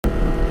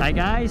Hi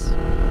guys,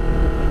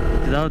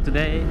 so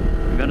today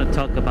we're going to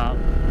talk about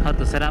how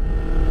to set up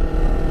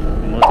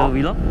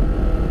Motovlog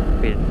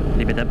with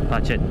limited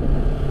budget.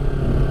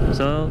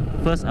 So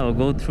first I will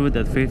go through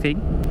the three things.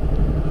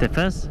 The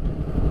first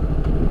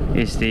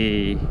is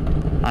the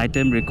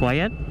item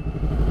required.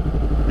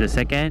 The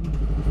second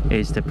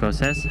is the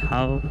process,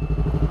 how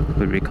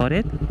we record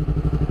it.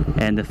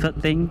 And the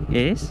third thing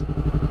is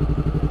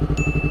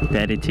the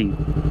editing.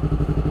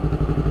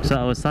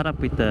 So I will start up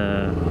with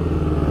the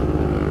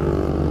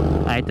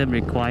item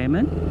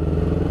requirement.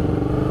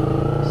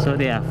 So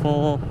there are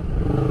four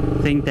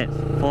things that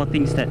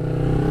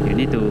you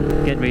need to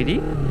get ready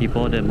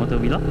before the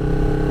Motovlog.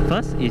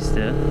 First is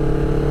the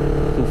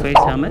full face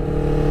helmet.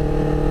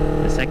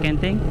 The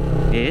second thing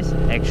is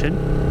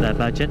the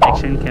budget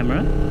action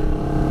camera.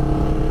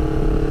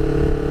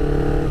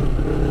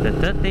 The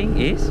third thing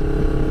is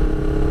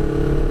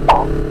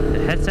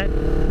the headset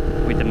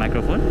with the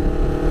microphone.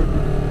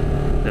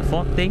 The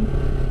fourth thing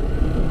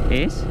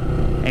is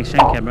action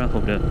camera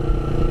holder.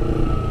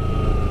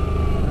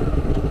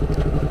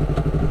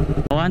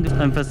 I want to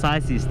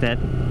emphasize is that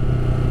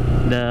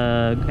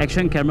the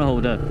action camera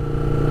holder,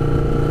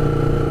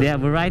 there are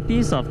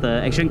varieties of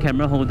the action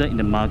camera holder in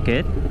the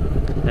market.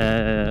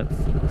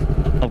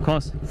 Of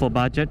course, for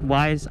budget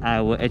wise,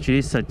 I will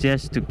actually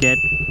suggest to get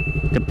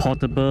the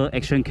portable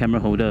action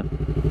camera holder,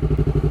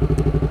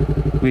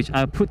 which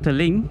I'll put the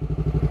link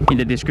in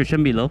the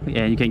description below,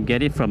 and you can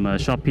get it from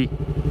Shopee,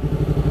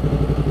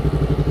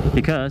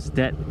 because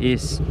that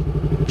is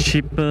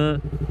cheaper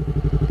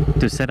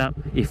to set up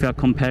if you are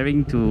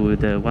comparing to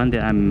the one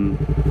that I'm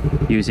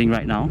using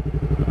right now,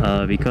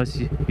 because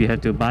you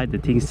have to buy the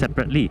things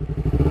separately.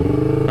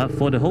 But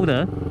for the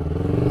holder,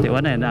 the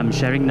one that I'm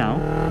sharing now,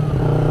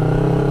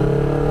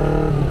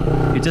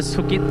 you just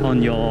hook it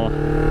on your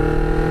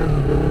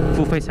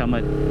full face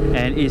helmet,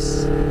 and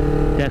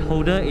that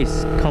holder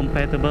is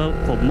compatible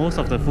for most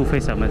of the full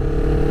face helmet.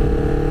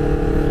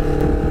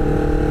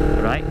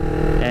 Right?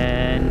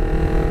 And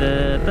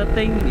the third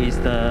thing is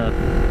the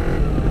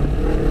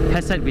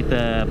headset with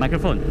the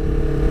microphone.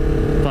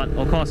 But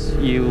of course,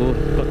 you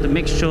got to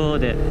make sure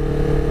that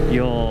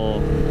your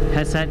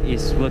headset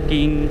is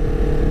working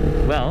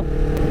well,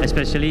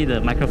 especially the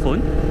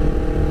microphone.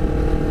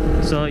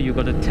 So you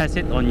got to test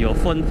it on your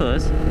phone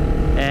first,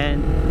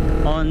 and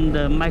on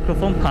the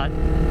microphone part,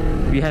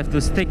 you have to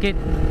stick it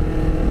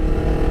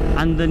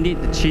underneath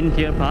the chin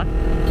here part,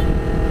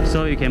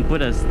 so you can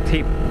put a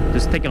tape to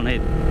stick on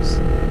it.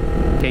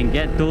 You can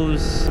get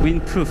those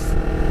windproof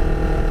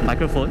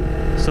microphone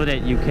so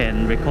that you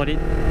can record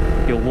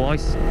your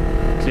voice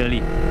clearly.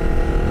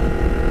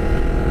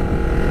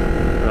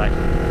 Right,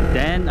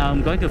 then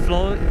I'm going to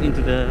flow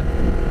into the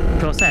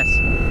process.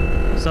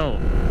 So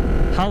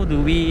how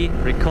do we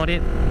record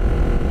it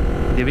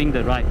during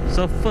the ride?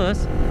 So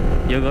first,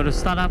 you're going to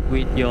start up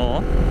with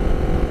your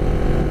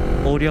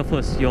audio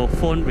first, your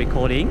phone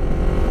recording,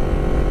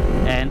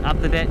 and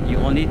after that you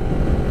only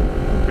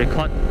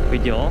record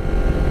with your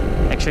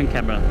action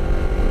camera.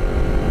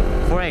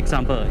 For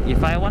example,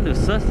 if I want to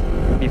search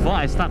before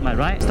I start my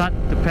ride,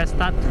 press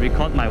start to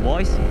record my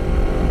voice,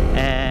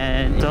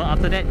 and so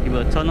after that you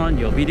will turn on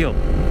your video.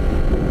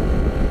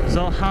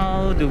 So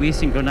how do we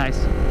synchronize?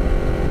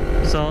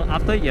 So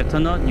after you have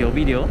turned on your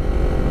video,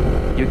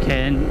 you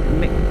can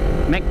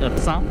make a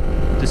sound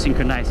to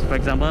synchronize. For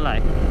example,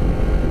 like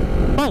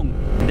boom.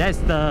 That's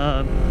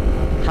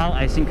how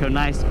I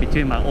synchronize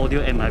between my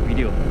audio and my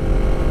video.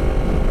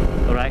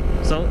 Alright,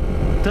 so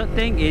third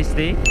thing is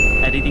the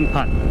editing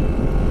part.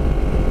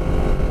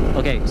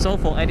 Okay, so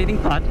for editing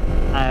part,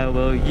 I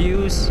will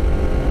use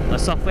a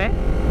software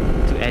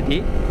to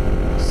edit.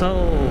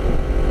 So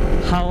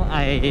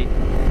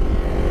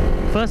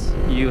first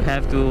you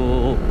have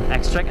to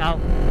extract out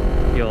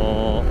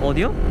your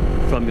audio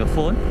from your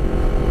phone,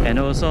 and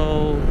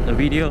also the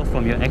video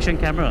from your action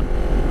camera.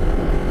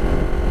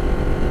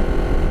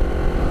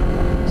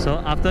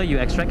 So after you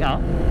extract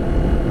out,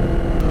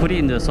 put it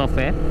in the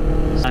software.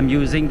 I'm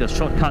using the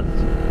shortcut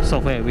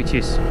software, which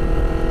is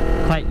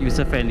quite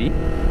user friendly.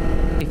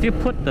 If you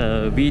put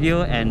the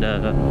video and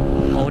the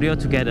audio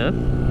together,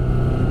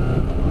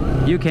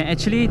 you can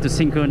actually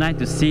synchronize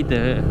to see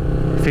the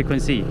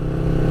frequency,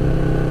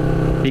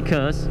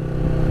 because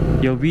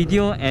your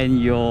video and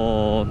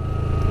your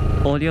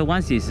audio,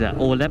 once is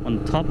overlap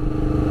on top,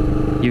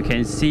 you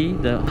can see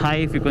the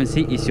high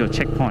frequency is your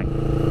checkpoint.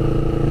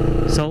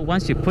 So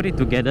once you put it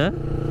together,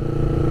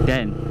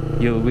 then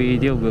your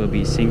video will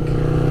be synced.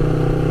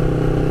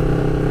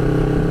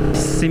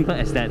 Simple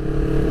as that.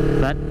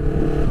 But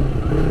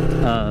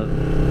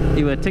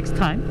it will take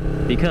time,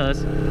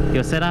 because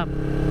your setup,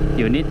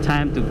 you need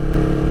time to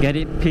get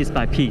it piece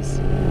by piece.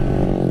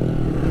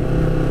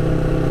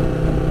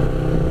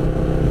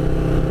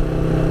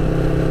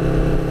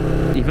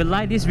 If you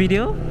like this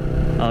video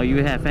or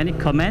you have any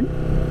comment,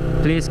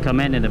 please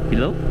comment in the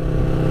below,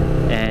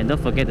 and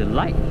don't forget to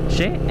like,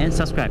 share and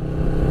subscribe.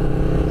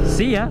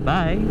 See ya,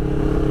 bye.